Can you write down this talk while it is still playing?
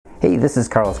Hey, this is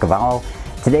Carlos Cavallo.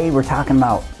 Today we're talking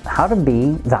about how to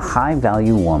be the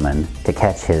high-value woman to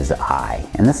catch his eye.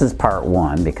 And this is part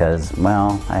one because,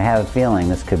 well, I have a feeling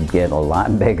this could get a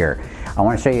lot bigger. I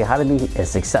want to show you how to be as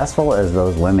successful as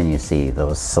those women you see,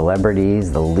 those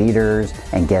celebrities, the leaders,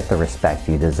 and get the respect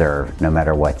you deserve no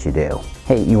matter what you do.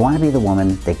 Hey, you want to be the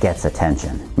woman that gets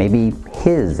attention, maybe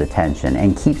his attention,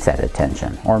 and keeps that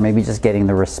attention, or maybe just getting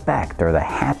the respect or the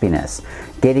happiness,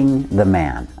 getting the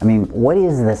man. I mean, what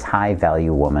is this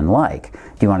high-value woman like?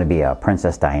 Do you want to be a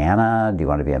Princess Diana? Do you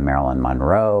want to be a Marilyn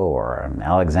Monroe or an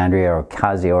Alexandria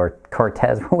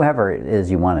Ocasio-Cortez, whoever it is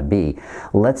you want to be?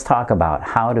 Let's talk about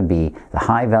how to be the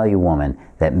high-value woman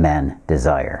that men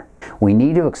desire. We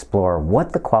need to explore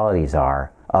what the qualities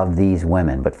are of these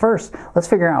women. But first, let's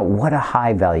figure out what a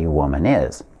high-value woman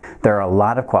is. There are a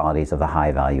lot of qualities of the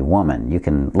high-value woman. You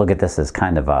can look at this as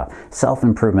kind of a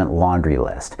self-improvement laundry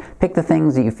list. Pick the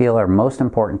things that you feel are most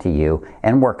important to you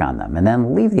and work on them, and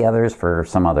then leave the others for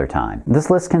some other time.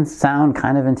 This list can sound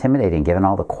kind of intimidating given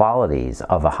all the qualities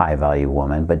of a high-value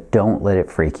woman, but don't let it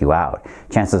freak you out.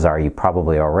 Chances are you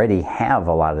probably already have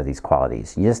a lot of these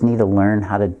qualities. You just need to learn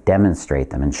how to demonstrate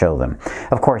them and show them.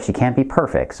 Of course, you can't be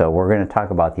perfect, so we're going to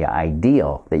talk about the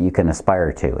ideal that you can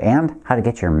aspire to and how to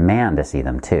get your man to see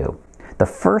them too. The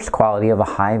first quality of a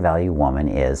high-value woman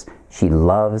is she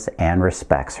loves and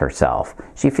respects herself.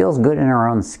 She feels good in her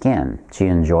own skin. She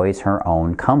enjoys her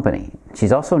own company.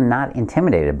 She's also not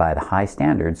intimidated by the high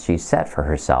standards she set for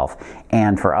herself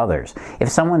and for others. If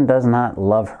someone does not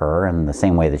love her in the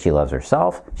same way that she loves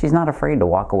herself, she's not afraid to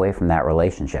walk away from that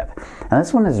relationship. And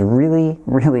this one is really,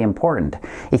 really important.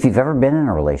 If you've ever been in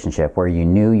a relationship where you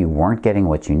knew you weren't getting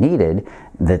what you needed,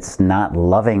 that's not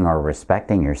loving or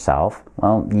respecting yourself,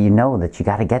 well, you know that you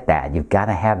got to get that. You've got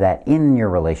to have that in your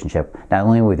relationship, not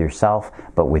only with yourself,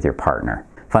 but with your partner.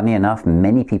 Funny enough,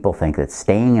 many people think that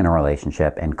staying in a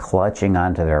relationship and clutching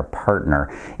onto their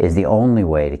partner is the only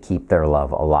way to keep their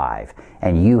love alive.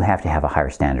 And you have to have a higher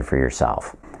standard for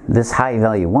yourself. This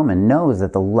high-value woman knows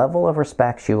that the level of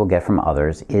respect she will get from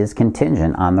others is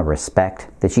contingent on the respect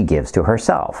that she gives to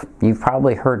herself. You've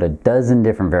probably heard a dozen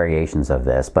different variations of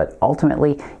this, but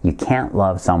ultimately, you can't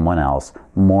love someone else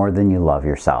more than you love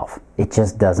yourself. It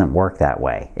just doesn't work that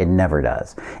way. It never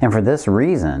does. And for this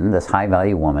reason, this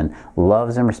high-value woman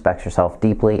loves and respects herself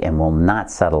deeply and will not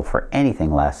settle for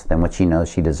anything less than what she knows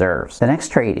she deserves. The next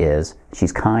trait is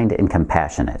she's kind and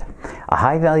compassionate. A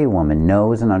high-value woman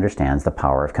knows and understands the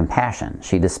power of compassion.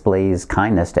 She displays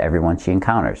kindness to everyone she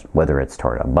encounters, whether it's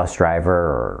toward a bus driver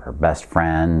or her best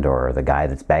friend or the guy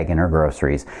that's bagging her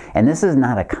groceries. And this is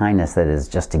not a kindness that is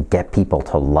just to get people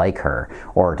to like her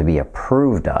or to be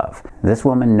approved of. This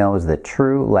woman knows that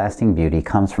true, lasting beauty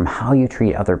comes from how you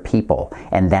treat other people,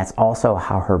 and that's also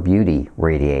how her beauty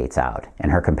radiates out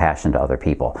and her compassion to other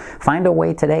people. Find a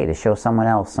way today to show someone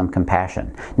else some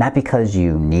compassion, not because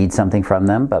you need something from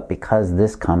them, but because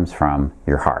this comes from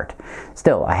your heart.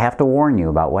 Still, I have to warn you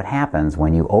about what happens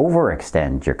when you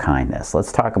overextend your kindness.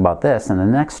 Let's talk about this in the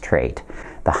next trait.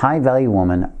 The high-value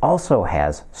woman also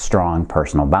has strong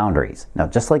personal boundaries. Now,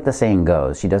 just like the saying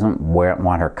goes, she doesn't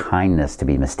want her kindness to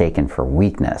be mistaken for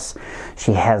weakness.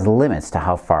 She has limits to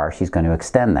how far she's going to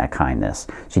extend that kindness.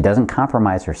 She doesn't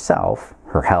compromise herself,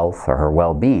 her health, or her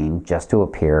well-being just to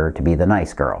appear to be the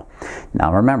nice girl.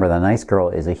 Now remember, the nice girl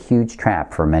is a huge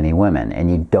trap for many women, and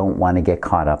you don't want to get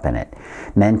caught up in it.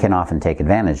 Men can often take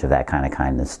advantage of that kind of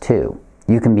kindness too.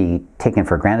 You can be taken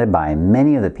for granted by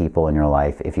many of the people in your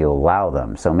life if you allow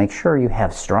them. So make sure you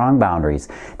have strong boundaries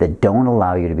that don't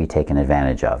allow you to be taken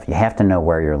advantage of. You have to know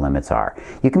where your limits are.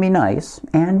 You can be nice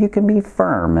and you can be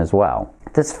firm as well.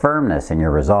 This firmness in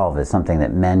your resolve is something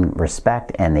that men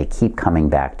respect and they keep coming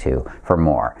back to for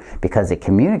more because it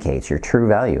communicates your true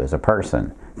value as a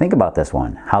person. Think about this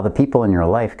one, how the people in your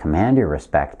life command your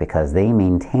respect because they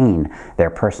maintain their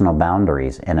personal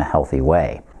boundaries in a healthy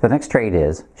way. The next trait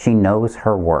is she knows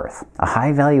her worth. A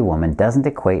high-value woman doesn't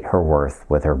equate her worth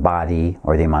with her body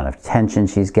or the amount of attention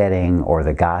she's getting or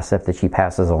the gossip that she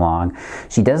passes along.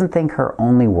 She doesn't think her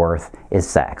only worth is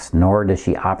sex, nor does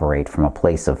she operate from a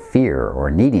place of fear or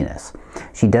neediness.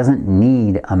 She doesn't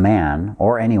need a man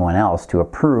or anyone else to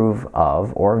approve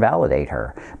of or validate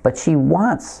her, but she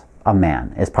wants a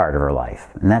man as part of her life,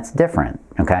 and that's different,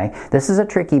 okay? This is a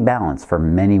tricky balance for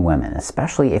many women,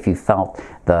 especially if you felt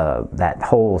that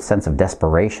whole sense of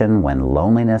desperation when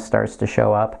loneliness starts to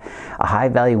show up. A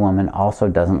high-value woman also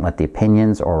doesn't let the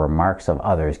opinions or remarks of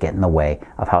others get in the way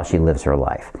of how she lives her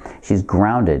life. She's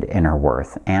grounded in her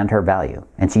worth and her value,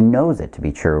 and she knows it to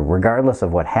be true regardless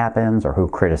of what happens or who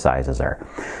criticizes her.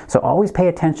 So always pay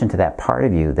attention to that part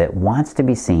of you that wants to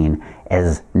be seen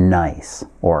as nice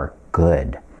or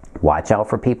good. Watch out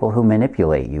for people who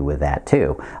manipulate you with that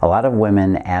too. A lot of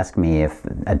women ask me if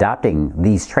adopting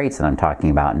these traits that I'm talking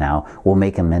about now will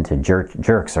make them into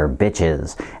jerks or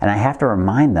bitches. And I have to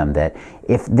remind them that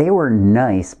if they were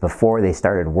nice before they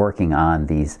started working on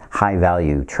these high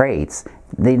value traits,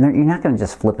 you're not going to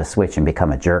just flip a switch and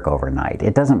become a jerk overnight.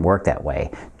 It doesn't work that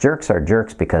way. Jerks are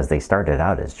jerks because they started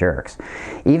out as jerks.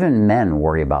 Even men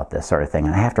worry about this sort of thing,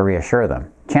 and I have to reassure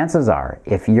them. Chances are,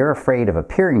 if you're afraid of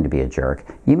appearing to be a jerk,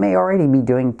 you may already be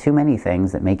doing too many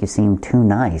things that make you seem too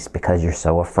nice because you're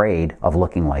so afraid of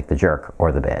looking like the jerk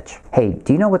or the bitch. Hey,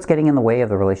 do you know what's getting in the way of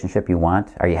the relationship you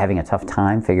want? Are you having a tough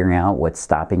time figuring out what's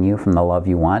stopping you from the love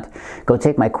you want? Go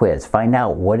take my quiz. Find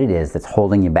out what it is that's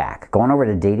holding you back. Go on over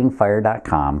to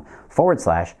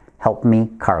datingfire.com/Help Me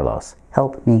Carlos.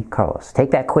 Help Me Carlos.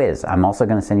 Take that quiz. I'm also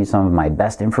going to send you some of my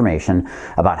best information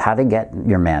about how to get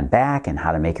your man back and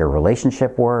how to make your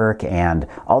relationship work and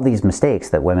all these mistakes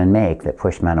that women make that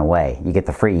push men away. You get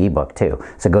the free ebook too,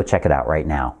 so go check it out right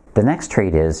now. The next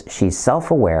trait is she's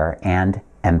self-aware and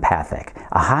empathic.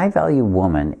 A high-value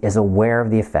woman is aware of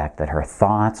the effect that her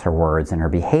thoughts, her words, and her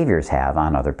behaviors have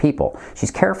on other people.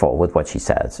 She's careful with what she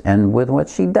says and with what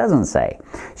she doesn't say.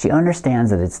 She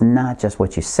understands that it's not just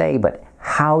what you say, but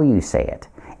how you say it.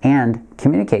 And she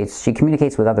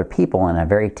communicates with other people in a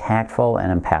very tactful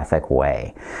and empathic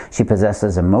way. She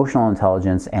possesses emotional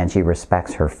intelligence and she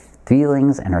respects her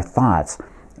feelings and her thoughts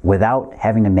without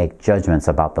having to make judgments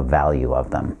about the value of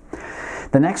them.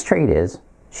 The next trait is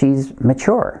she's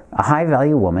mature. A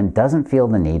high-value woman doesn't feel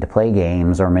the need to play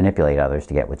games or manipulate others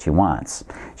to get what she wants.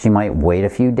 She might wait a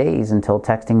few days until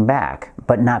texting back,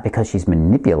 but not because she's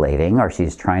manipulating or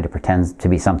she's trying to pretend to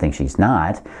be something she's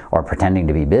not or pretending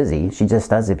to be busy. She just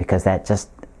does it because that just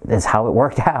is how it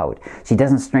worked out. She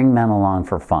doesn't string men along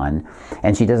for fun,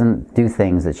 and she doesn't do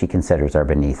things that she considers are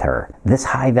beneath her. This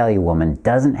high-value woman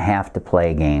doesn't have to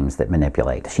play games that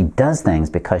manipulate. She does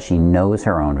things because she knows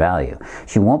her own value.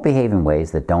 She won't behave in ways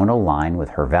that don't align with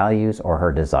her values or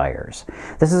her desires.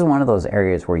 This is one of those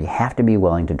areas where you have to be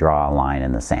willing to draw a line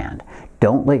in the sand.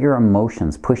 Don't let your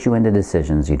emotions push you into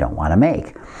decisions you don't want to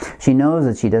make. She knows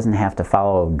that she doesn't have to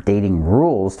follow dating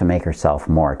rules to make herself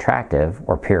more attractive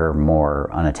or appear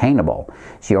more unattainable.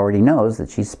 She already knows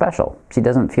that she's special. She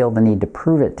doesn't feel the need to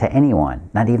prove it to anyone,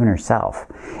 not even herself.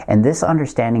 And this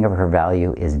understanding of her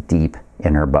value is deep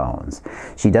in her bones.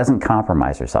 She doesn't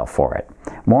compromise herself for it.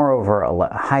 Moreover,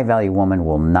 a high-value woman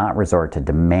will not resort to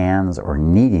demands or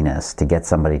neediness to get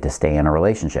somebody to stay in a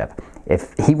relationship.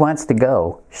 If he wants to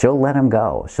go, she'll let him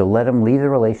go. She'll let him leave the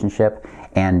relationship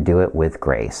and do it with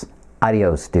grace.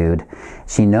 Adios, dude.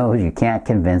 She knows you can't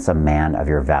convince a man of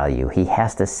your value. He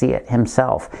has to see it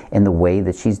himself in the way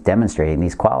that she's demonstrating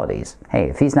these qualities. Hey,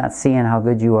 if he's not seeing how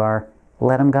good you are,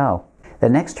 let him go. The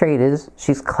next trait is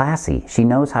she's classy. She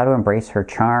knows how to embrace her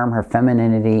charm, her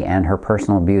femininity, and her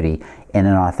personal beauty in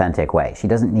an authentic way. She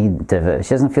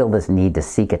doesn't feel this need to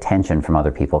seek attention from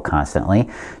other people constantly.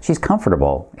 She's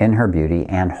comfortable in her beauty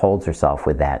and holds herself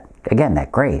with that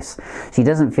grace. She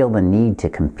doesn't feel the need to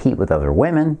compete with other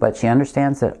women, but she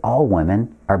understands that all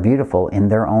women are beautiful in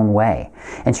their own way.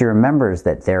 And she remembers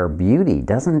that their beauty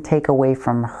doesn't take away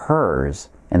from hers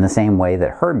in the same way that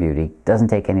her beauty doesn't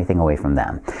take anything away from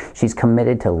them. She's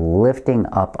committed to lifting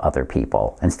up other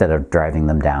people instead of driving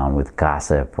them down with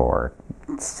gossip or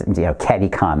catty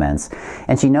comments.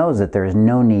 And she knows that there is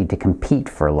no need to compete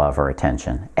for love or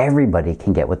attention. Everybody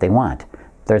can get what they want.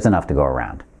 There's enough to go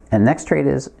around. And next trait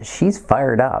is she's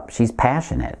fired up. She's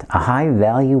passionate. A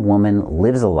high-value woman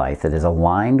lives a life that is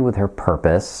aligned with her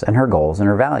purpose and her goals and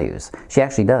her values. She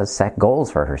actually does set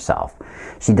goals for herself.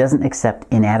 She doesn't accept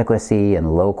inadequacy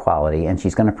and low quality, and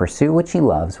she's going to pursue what she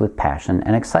loves with passion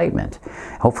and excitement.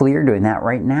 Hopefully you're doing that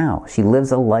right now. She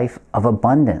lives a life of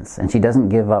abundance, and she doesn't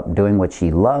give up doing what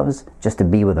she loves just to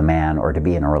be with a man or to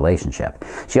be in a relationship.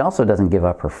 She also doesn't give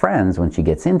up her friends when she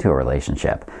gets into a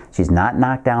relationship. She's not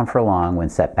knocked down for long when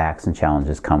setbacks and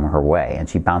challenges come her way, and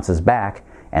she bounces back,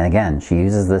 and again, she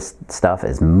uses this stuff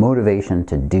as motivation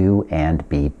to do and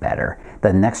be better.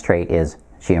 The next trait is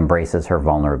she embraces her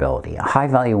vulnerability. A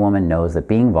high-value woman knows that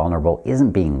being vulnerable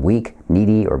isn't being weak,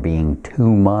 needy, or being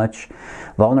too much.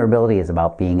 Vulnerability is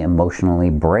about being emotionally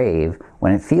brave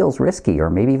when it feels risky or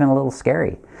maybe even a little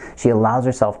scary. She allows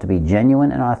herself to be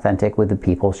genuine and authentic with the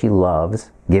people she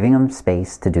loves, giving them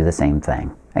space to do the same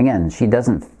thing. Again, she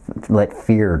doesn't let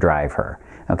fear drive her.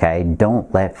 Okay,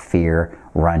 don't let fear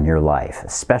run your life,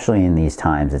 especially in these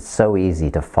times. It's so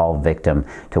easy to fall victim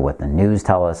to what the news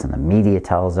tells us and the media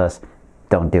tells us.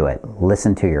 Don't do it.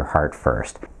 Listen to your heart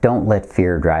first. Don't let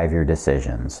fear drive your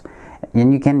decisions.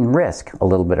 And you can risk a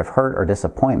little bit of hurt or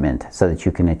disappointment so that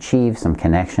you can achieve some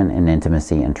connection and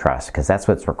intimacy and trust, because that's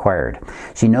what's required.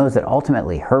 She knows that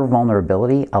ultimately her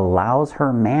vulnerability allows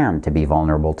her man to be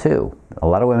vulnerable too. A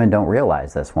lot of women don't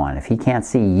realize this one. If he can't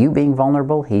see you being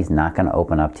vulnerable, he's not going to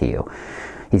open up to you.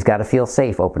 He's got to feel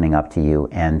safe opening up to you,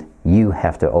 and you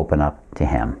have to open up to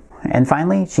him. And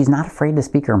finally, she's not afraid to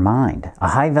speak her mind. A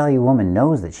high-value woman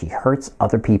knows that she hurts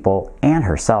other people and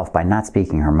herself by not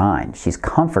speaking her mind. She's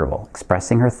comfortable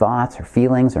expressing her thoughts, her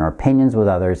feelings, and her opinions with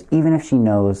others, even if she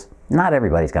knows not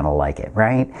everybody's going to like it,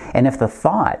 right? And if the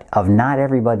thought of not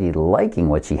everybody liking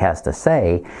what she has to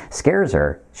say scares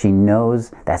her, she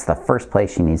knows that's the first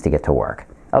place she needs to get to work.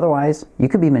 Otherwise, you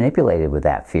could be manipulated with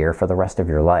that fear for the rest of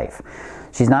your life.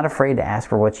 She's not afraid to ask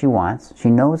for what she wants. She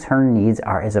knows her needs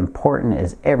are as important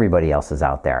as everybody else's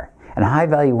out there. And a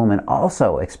high-value woman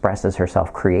also expresses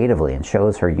herself creatively and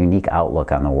shows her unique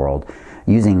outlook on the world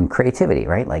using creativity,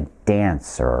 right? Like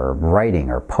dance or writing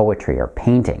or poetry or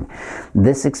painting.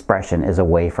 This expression is a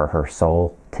way for her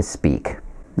soul to speak.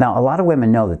 Now, a lot of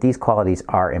women know that these qualities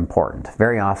are important.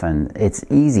 Very often, it's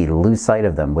easy to lose sight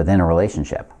of them within a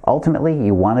relationship. Ultimately,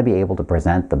 you want to be able to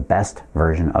present the best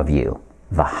version of you.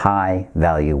 The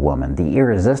high-value woman, the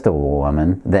irresistible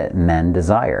woman that men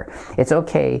desire. It's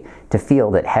okay to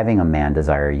feel that having a man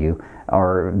desire you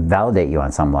or validate you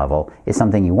on some level is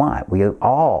something you want. We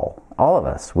all of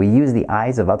us, we use the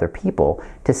eyes of other people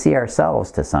to see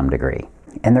ourselves to some degree.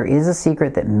 And there is a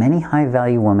secret that many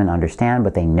high-value women understand,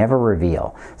 but they never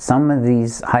reveal. Some of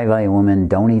these high-value women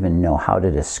don't even know how to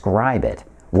describe it.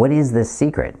 What is this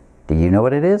secret? Do you know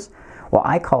what it is? Well,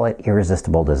 I call it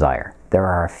irresistible desire. There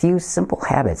are a few simple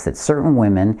habits that certain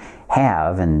women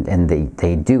have and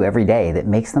they do every day that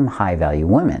makes them high-value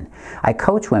women. I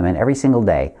coach women every single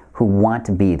day who want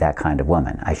to be that kind of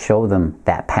woman. I show them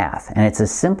that path. And it's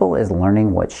as simple as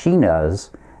learning what she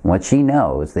knows, what she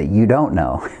knows that you don't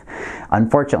know.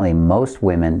 Unfortunately, most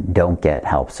women don't get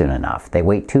help soon enough. They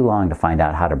wait too long to find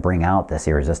out how to bring out this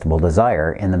irresistible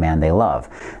desire in the man they love.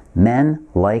 Men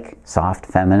like soft,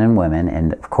 feminine women,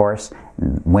 and of course,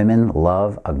 women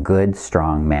love a good,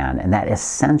 strong man. And that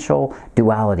essential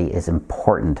duality is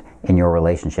important in your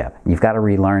relationship. You've got to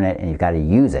relearn it and you've got to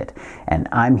use it. And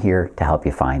I'm here to help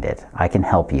you find it. I can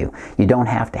help you. You don't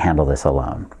have to handle this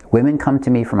alone. Women come to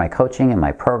me for my coaching and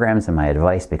my programs and my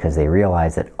advice because they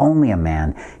realize that only a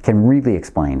man can really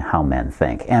explain how men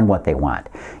think and what they want.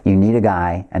 You need a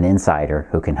guy, an insider,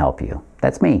 who can help you.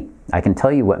 That's me. I can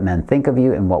tell you what men think of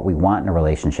you and what we want in a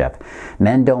relationship.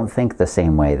 Men don't think the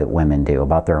same way that women do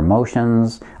about their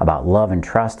emotions, about love and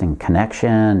trust and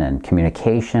connection and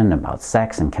communication, about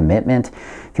sex and commitment.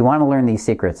 If you want to learn these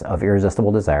secrets of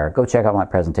irresistible desire, go check out my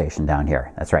presentation down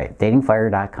here. That's right,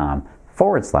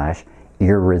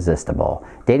 datingfire.com/irresistible.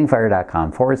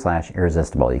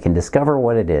 datingfire.com/irresistible. You can discover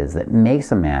what it is that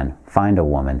makes a man find a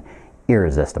woman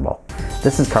irresistible.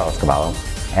 This is Carlos Cavallo.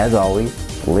 As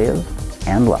always, live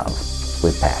and love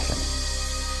with passion.